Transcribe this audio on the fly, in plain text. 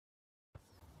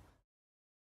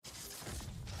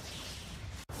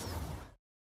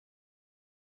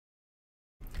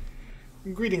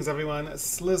Greetings everyone,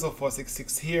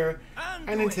 Slizzle466 here,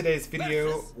 and in today's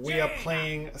video we are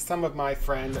playing some of my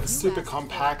friend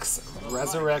Supercompact's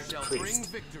Resurrect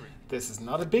Priest. This is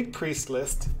not a big priest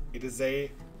list, it is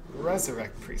a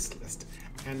Resurrect Priest list.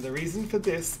 And the reason for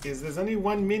this is there's only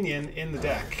one minion in the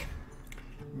deck.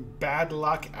 Bad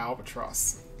Luck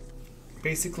Albatross.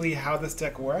 Basically how this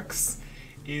deck works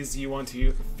is you want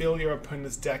to fill your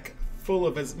opponent's deck full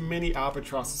of as many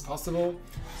Albatross as possible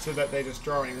so that they're just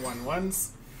drawing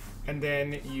 1/1s, and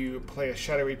then you play a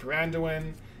Shadow Reaper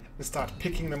Anduin and start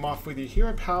picking them off with your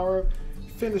hero power,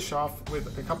 finish off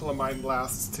with a couple of Mind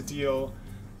Blasts to deal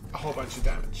a whole bunch of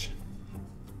damage.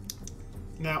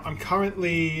 Now I'm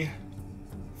currently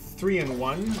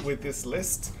 3-1 with this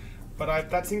list, but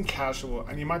that's in casual,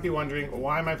 and you might be wondering,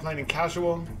 why am I playing in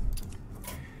casual?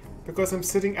 Because I'm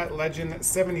sitting at Legend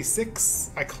 76,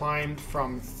 I climbed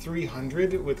from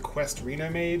 300 with Quest Reno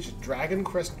Mage, Dragon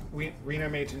Quest Reno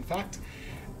Mage in fact,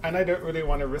 and I don't really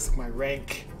want to risk my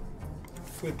rank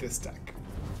with this deck.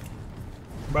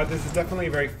 But this is definitely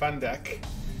a very fun deck,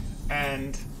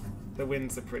 and the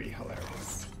wins are pretty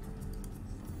hilarious.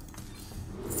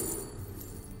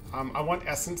 I want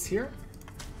Essence here,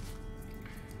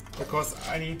 because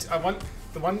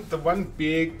the one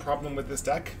big problem with this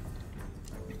deck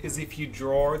is if you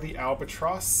draw the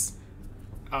Albatross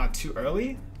too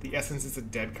early, the essences are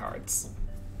dead cards.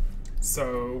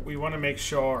 So we want to make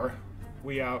sure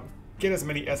we get as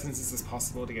many essences as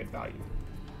possible to get value.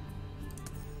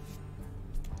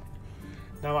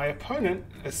 Now my opponent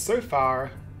has so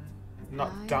far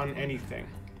not done anything,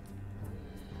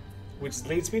 which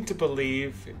leads me to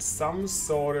believe it's some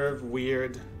sort of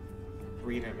weird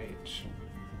Reno Mage.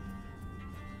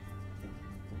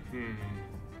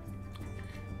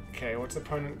 Okay, what's the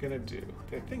opponent gonna do?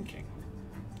 They're thinking.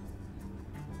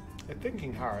 They're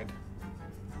thinking hard.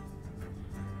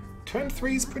 Turn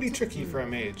 3 is pretty tricky for a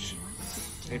mage.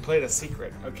 They played a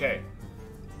secret. Okay.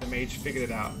 The mage figured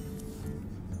it out.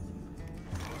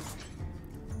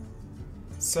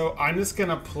 So I'm just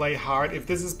gonna play hard. If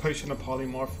this is Potion of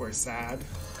Polymorph, we're sad.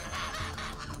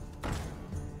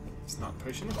 It's not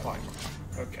Potion of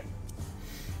Polymorph. Okay.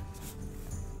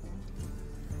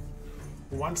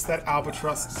 Once that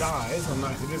Albatross dies, well, no,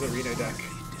 it is a Reno deck.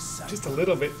 Just a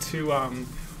little bit too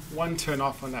one turn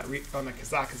off on that on the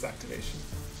Kazakus activation.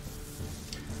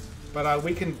 But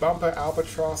we can bump our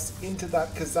Albatross into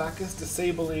that Kazakus,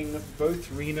 disabling both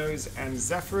Renos and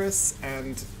Zephyrus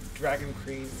and Dragon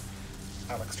Queen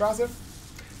Alexstrasza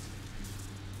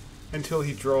until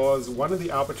he draws one of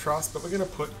the Albatross. But we're gonna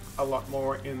put a lot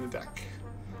more in the deck,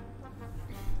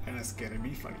 and it's gonna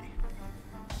be funny.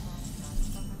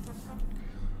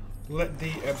 Let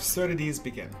the absurdities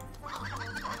begin.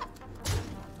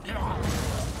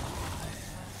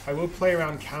 I will play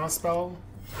around Counterspell.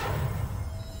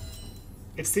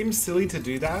 It seems silly to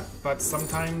do that, but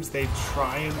sometimes they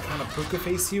try and kind of poker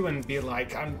face you and be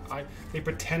like, they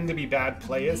pretend to be bad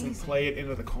players and play it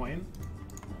into the coin.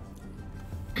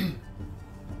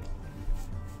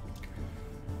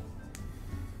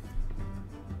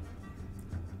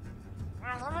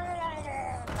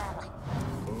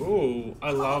 Ooh,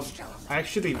 I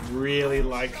actually really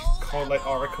like Cold Light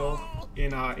Oracle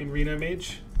in Reno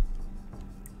Mage.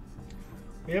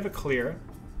 We have a clear.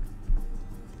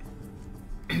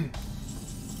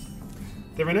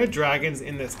 There are no dragons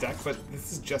in this deck, but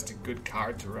this is just a good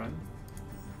card to run.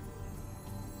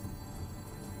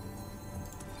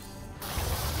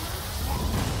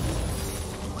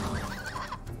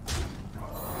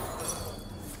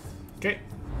 Okay.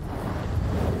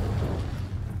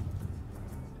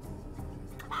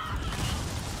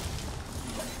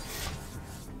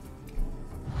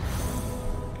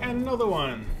 Another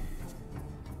one.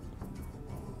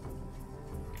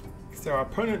 So our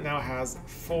opponent now has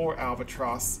 4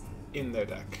 Albatross in their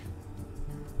deck.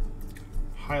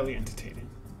 Highly entertaining.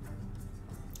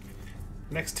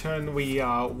 Next turn we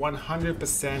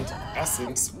 100%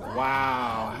 Essence.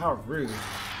 Wow, how rude.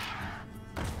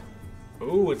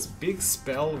 Oh, it's Big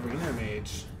Spell Reno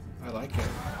Mage. I like it.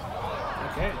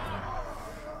 Okay.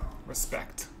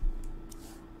 Respect.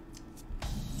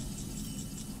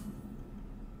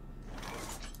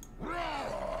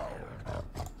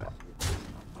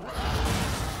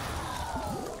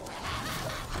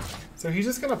 So he's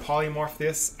just going to polymorph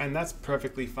this, and that's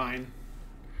perfectly fine.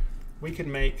 We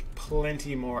can make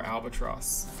plenty more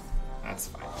Albatross. That's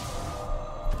fine.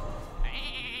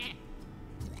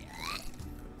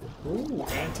 Ooh,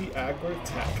 anti-aggro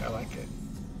tech. I like it.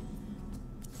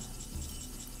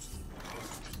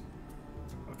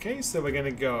 Okay, so we're going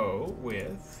to go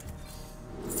with...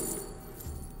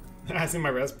 That's in my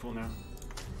res pool now.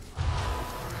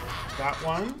 That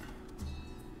one.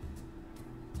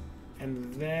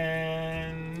 And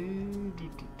then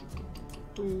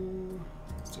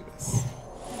let's do this.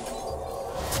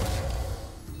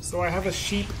 So I have a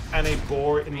sheep and a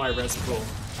boar in my res pool.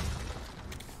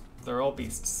 They're all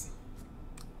beasts.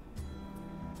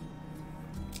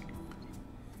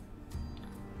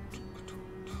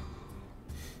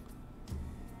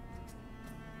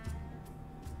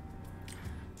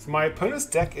 So my opponent's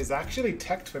deck is actually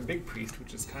teched for Big Priest,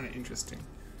 which is kind of interesting.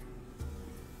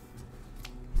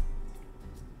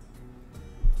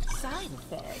 Side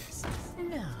effects?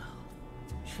 No.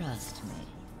 Trust me.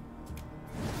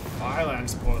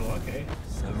 Firelands portal, okay.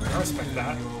 I respect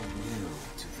that.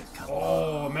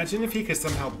 Oh, imagine if he could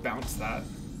somehow bounce that.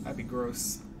 That'd be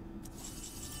gross.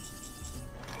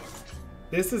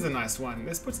 This is a nice one.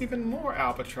 This puts even more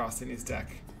Albatross in his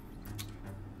deck.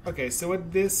 Okay, so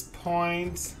at this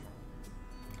point,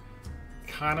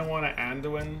 kind of want to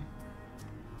Anduin,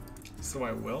 so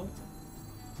I will.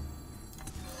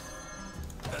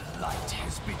 The light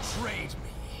has betrayed me.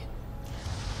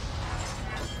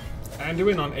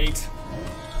 Anduin on 8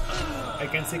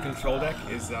 against the control deck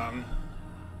is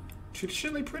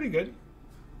traditionally pretty good.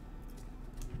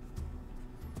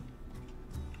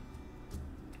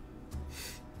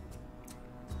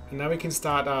 And now we can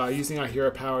start using our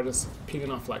hero power, just picking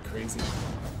off like crazy.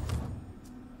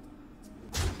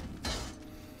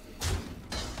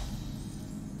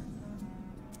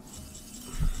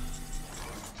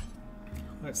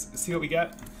 Let's see what we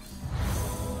get.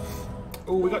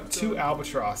 Oh, we got 2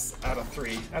 Albatross out of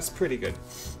 3. That's pretty good.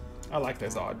 I like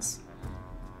those odds.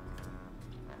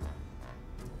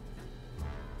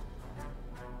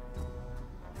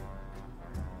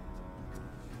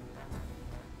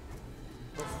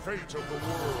 The fate of the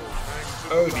world hangs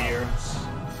in Oh the dear. balance.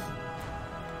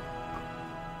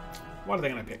 What are they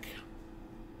gonna pick?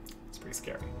 It's pretty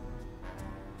scary.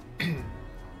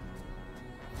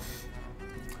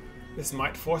 This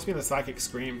might force me to Psychic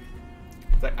Scream.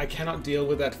 Like, I cannot deal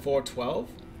with that 4/12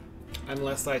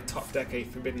 unless I top deck a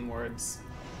Forbidden Words.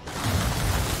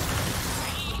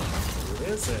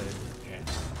 Lizard. Okay.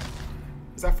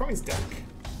 Is that from his deck?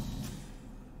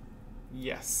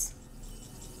 Yes.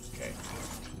 Okay.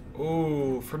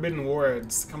 Ooh, Forbidden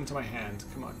Words. Come to my hand.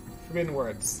 Come on. Forbidden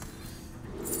Words.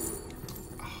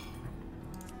 Oh.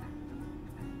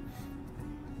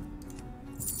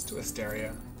 Let's do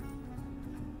Asteria.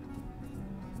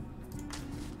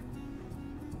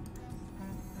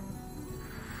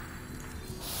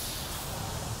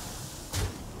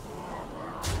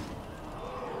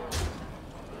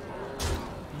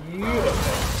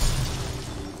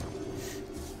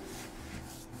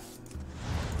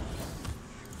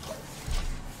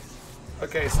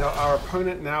 Okay, so our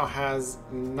opponent now has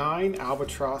 9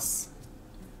 Albatross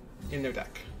in their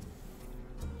deck.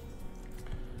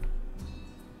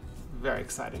 Very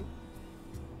exciting.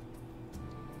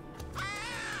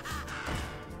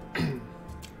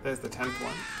 There's the 10th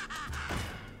one.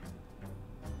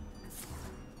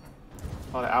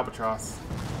 Oh, the Albatross.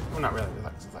 Well, not really,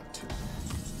 there's like 2.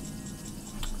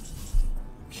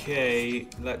 Okay,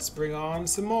 let's bring on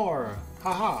some more.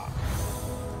 Haha.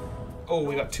 Oh,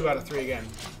 we got 2 out of 3 again.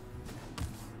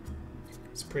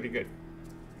 It's pretty good.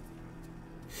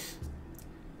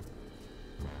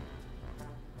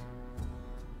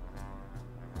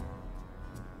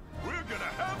 We're gonna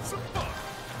have some fun.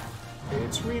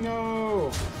 It's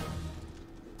Reno!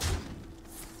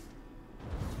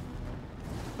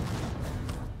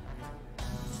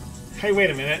 Hey, wait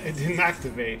a minute. It didn't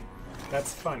activate.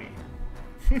 That's funny.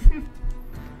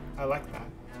 I like that.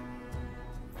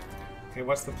 Okay,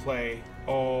 what's the play?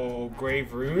 Oh,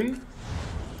 Grave Rune?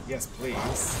 Yes,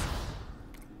 please.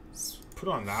 Let's put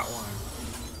on that one.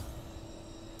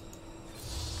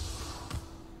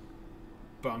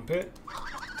 Bump it.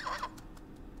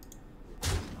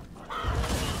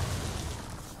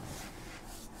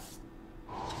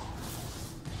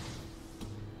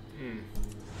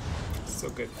 So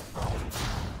good. I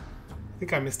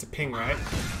think I missed a ping, right?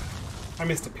 I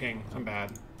missed a ping. I'm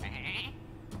bad.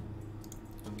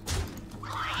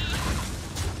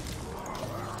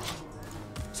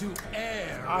 To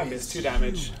air. I missed 2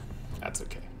 damage. That's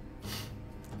okay.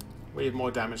 We have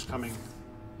more damage coming.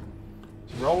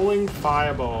 Rolling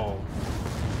Fireball.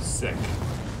 Sick.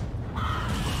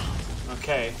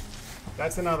 Okay.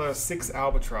 That's another 6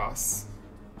 Albatross.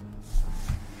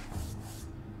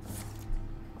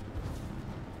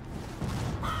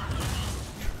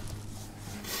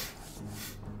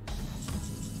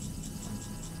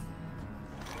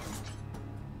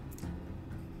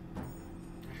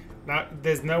 Now,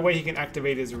 there's no way he can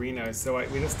activate his Reno, so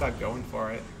we just start going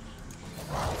for it.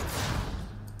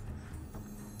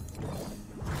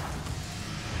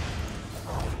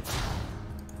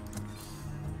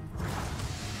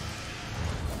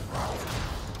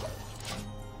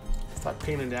 Start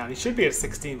peeling down. He should be at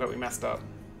 16, but we messed up.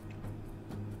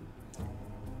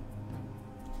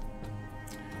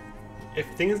 If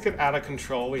things get out of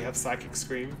control, we have Psychic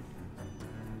Scream.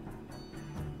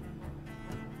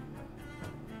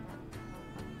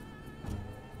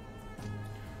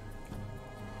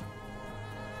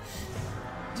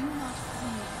 Do not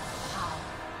fear power.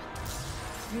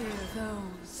 Fear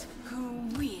those who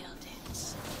wield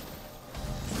it.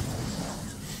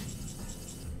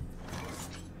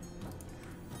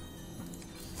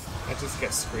 I just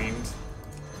get screamed.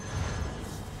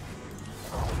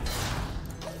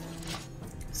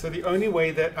 So the only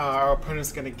way that our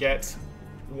opponent's going to get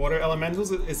water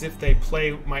elementals is if they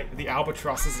play the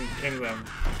Albatrosses and ping them.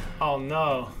 Oh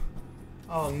no.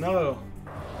 Oh no.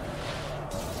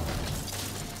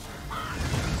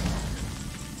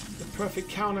 The perfect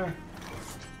counter.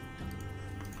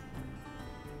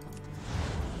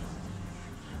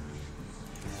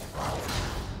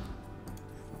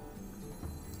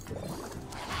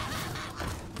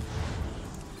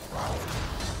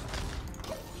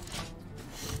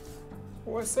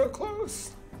 We're so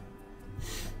close.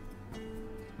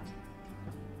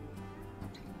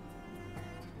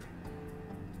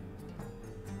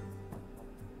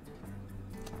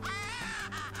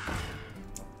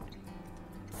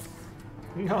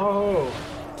 No,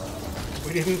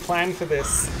 we didn't plan for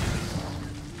this.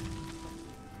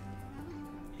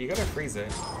 You gotta freeze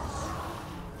it.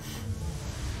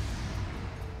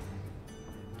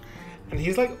 And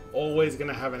he's like always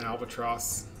gonna have an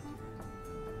Albatross.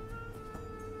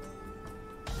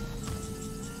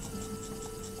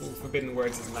 Ooh, Forbidden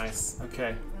Words is nice.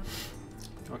 Okay.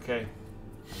 Okay.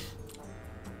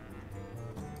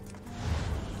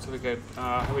 So we're good.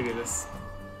 How do we do this?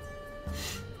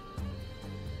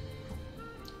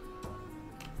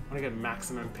 I want to get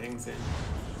maximum pings in.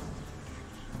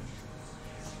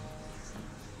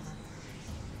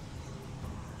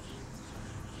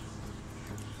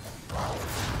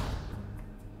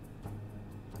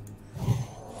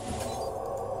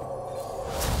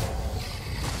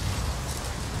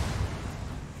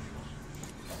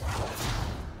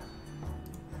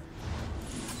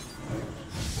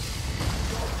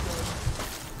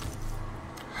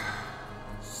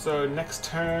 So next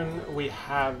turn we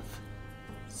have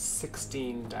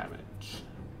 16 damage.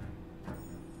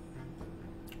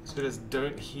 So just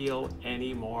don't heal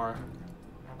any more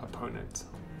opponent.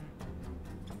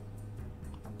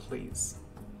 Please.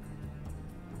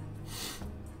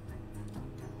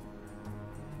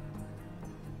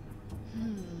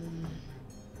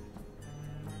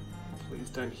 Please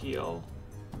don't heal.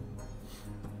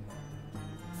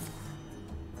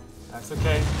 That's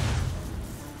okay.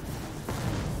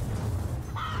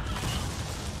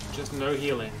 Just no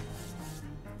healing.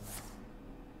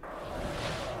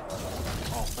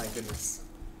 Oh, thank goodness.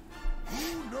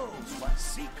 Who knows what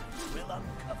secrets will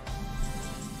uncover?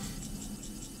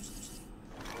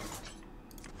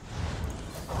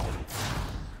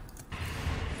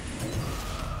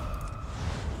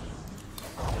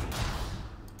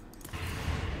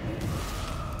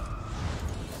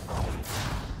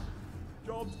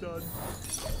 Job's done.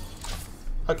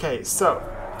 Okay, so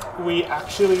we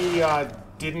actually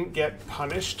didn't get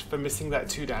punished for missing that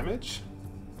 2 damage.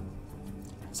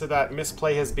 So that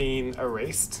misplay has been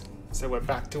erased. So we're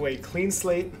back to a clean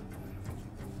slate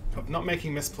of not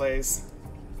making misplays.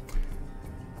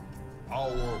 Our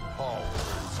power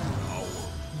is our.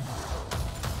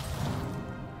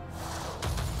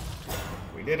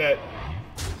 We did it.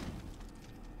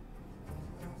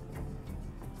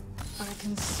 I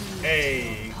can see.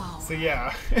 Hey, so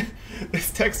yeah,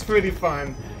 this deck's pretty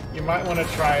fun. You might want to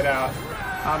try it out.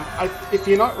 If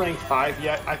you're not rank 5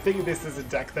 yet, I think this is a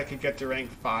deck that could get to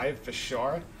rank 5 for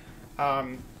sure.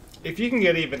 If you can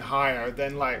get even higher,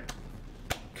 then like,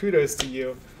 kudos to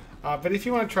you. But if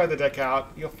you want to try the deck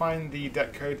out, you'll find the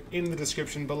deck code in the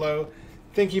description below.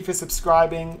 Thank you for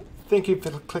subscribing. Thank you for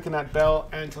clicking that bell.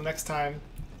 And until next time,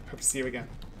 hope to see you again.